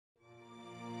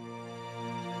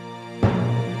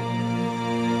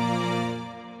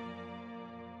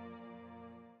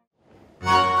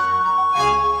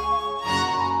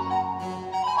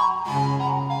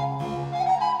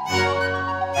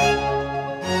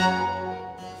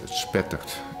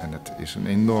spettert. En het is een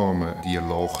enorme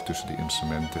dialoog tussen de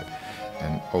instrumenten.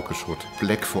 En ook een soort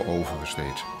plek voor overen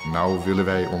steeds. Nou willen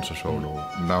wij onze solo,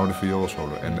 nou de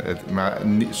vioolsolo. Maar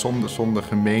zonder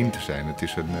gemeen te zijn.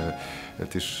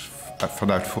 Het is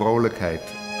vanuit vrolijkheid.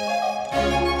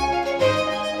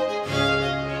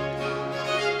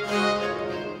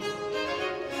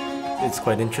 It's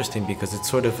quite interesting because it's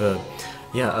sort of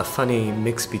a funny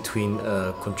mix between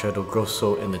a concerto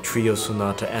grosso and a trio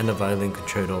sonata and a violin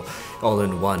concerto all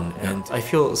in one. And I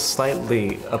feel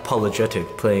slightly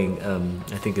apologetic playing,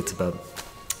 I think it's about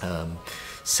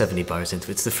 70 bars into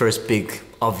it. It's the first big,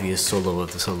 obvious solo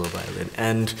of the solo violin.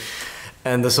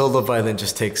 And the solo violin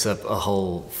just takes up a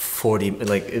whole 40,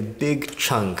 like a big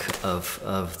chunk of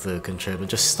the concerto.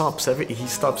 Just stops he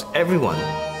stops everyone.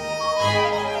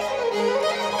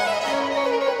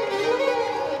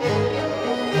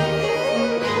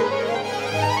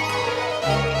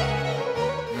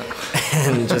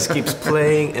 And just keeps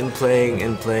playing and playing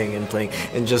and playing and playing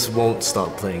and just won't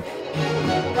stop playing.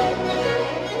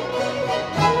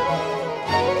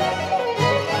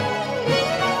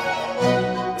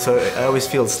 So I always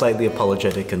feel slightly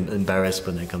apologetic and embarrassed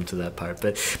when I come to that part.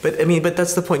 But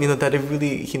that's the point, that it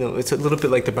really, it's a little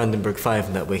bit like the Brandenburg 5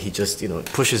 in that way. He just,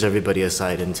 pushes everybody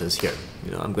aside and says, here,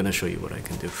 I'm going to show you what I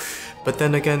can do. But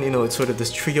then again, it's sort of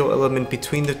this trio element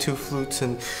between the two flutes,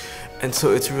 and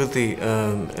so it's really,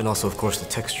 and also of course the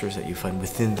textures that you find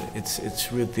within.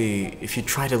 It's really, if you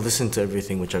try to listen to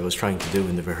everything, which I was trying to do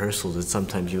in the rehearsals, it's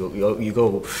sometimes you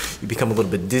become a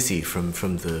little bit dizzy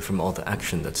from all the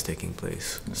action that's taking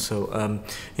place. So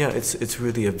it's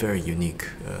really a very unique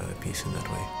piece in that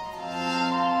way.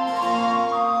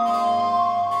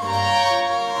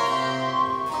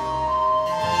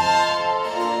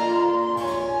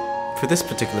 For this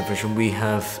particular version, we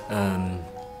have.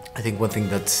 I think one thing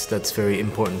that's very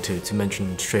important to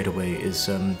mention straight away is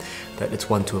that it's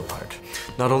 1/2 part.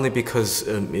 Not only because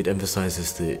it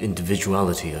emphasizes the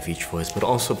individuality of each voice, but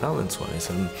also balance-wise.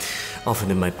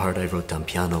 Often in my part I wrote down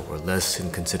piano or less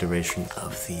in consideration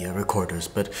of the recorders,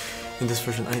 but in this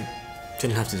version I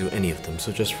didn't have to do any of them.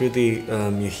 So just really,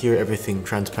 you hear everything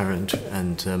transparent,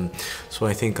 and so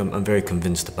I think I'm very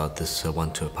convinced about this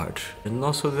 1/2 part. And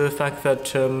also the fact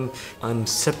that I'm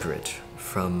separate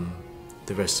from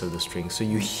the rest of the strings, so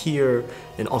you hear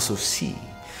and also see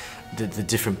the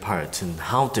different parts and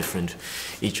how different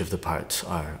each of the parts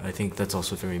are. I think that's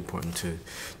also very important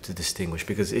to distinguish,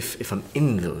 because if I'm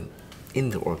in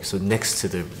the orchestra, so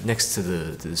next to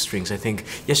the strings, I think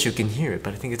yes you can hear it,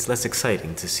 but I think it's less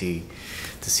exciting to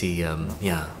see a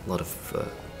lot of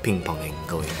ping-ponging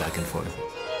going back and forth.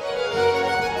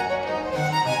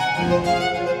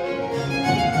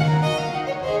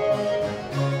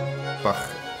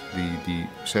 Bach die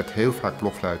zet heel vaak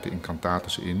blokfluiten in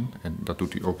cantates in, en dat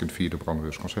doet hij ook in het 4e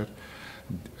Brandenburg Concert,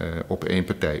 op één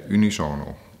partij,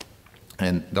 unisono.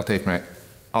 En dat heeft mij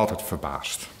altijd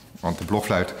verbaasd, want de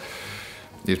blokfluit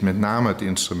is met name het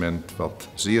instrument wat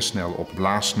zeer snel op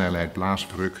blaassnelheid,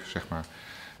 blaasdruk, zeg maar,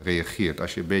 reageert.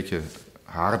 Als je een beetje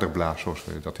harder blaast, zoals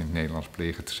we dat in het Nederlands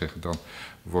plegen te zeggen, dan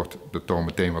wordt de toon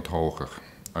meteen wat hoger.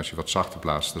 Als je wat zachter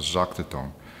blaast, dan zakt de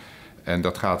toon. En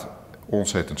dat gaat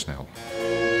ontzettend snel.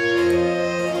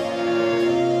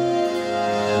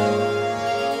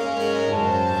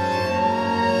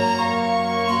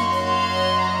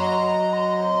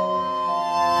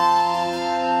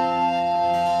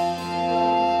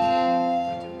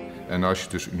 En als je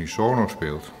dus unisono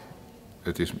speelt,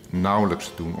 het is nauwelijks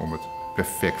te doen om het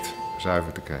perfect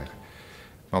zuiver te krijgen.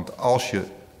 Want als je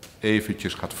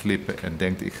eventjes gaat flippen en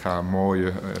denkt ik ga een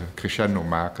mooie crescendo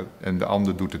maken en de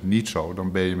ander doet het niet zo,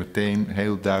 dan ben je meteen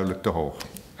heel duidelijk te hoog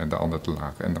en de ander te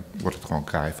laag. En dan wordt het gewoon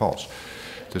kraaivals.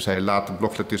 Dus hij laat de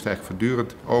blokfluitist eigenlijk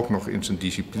voortdurend ook nog in zijn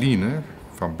discipline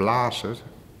van blazen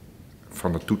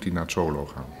van de tutti naar het solo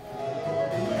gaan.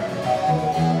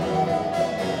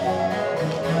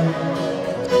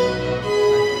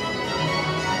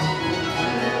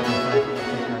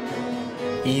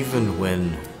 Even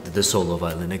when the solo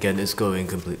violin again is going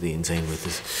completely insane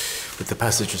with the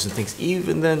passages and things,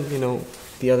 even then,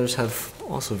 the others have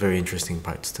also very interesting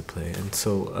parts to play. And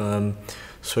so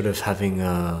sort of having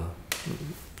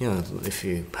if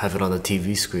you have it on a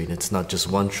TV screen, it's not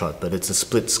just one shot, but it's a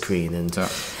split screen,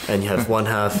 and you have one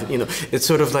half. It's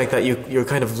sort of like that. You're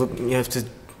kind of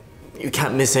you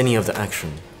can't miss any of the action.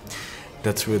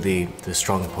 That's really the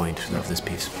strong point of this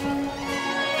piece.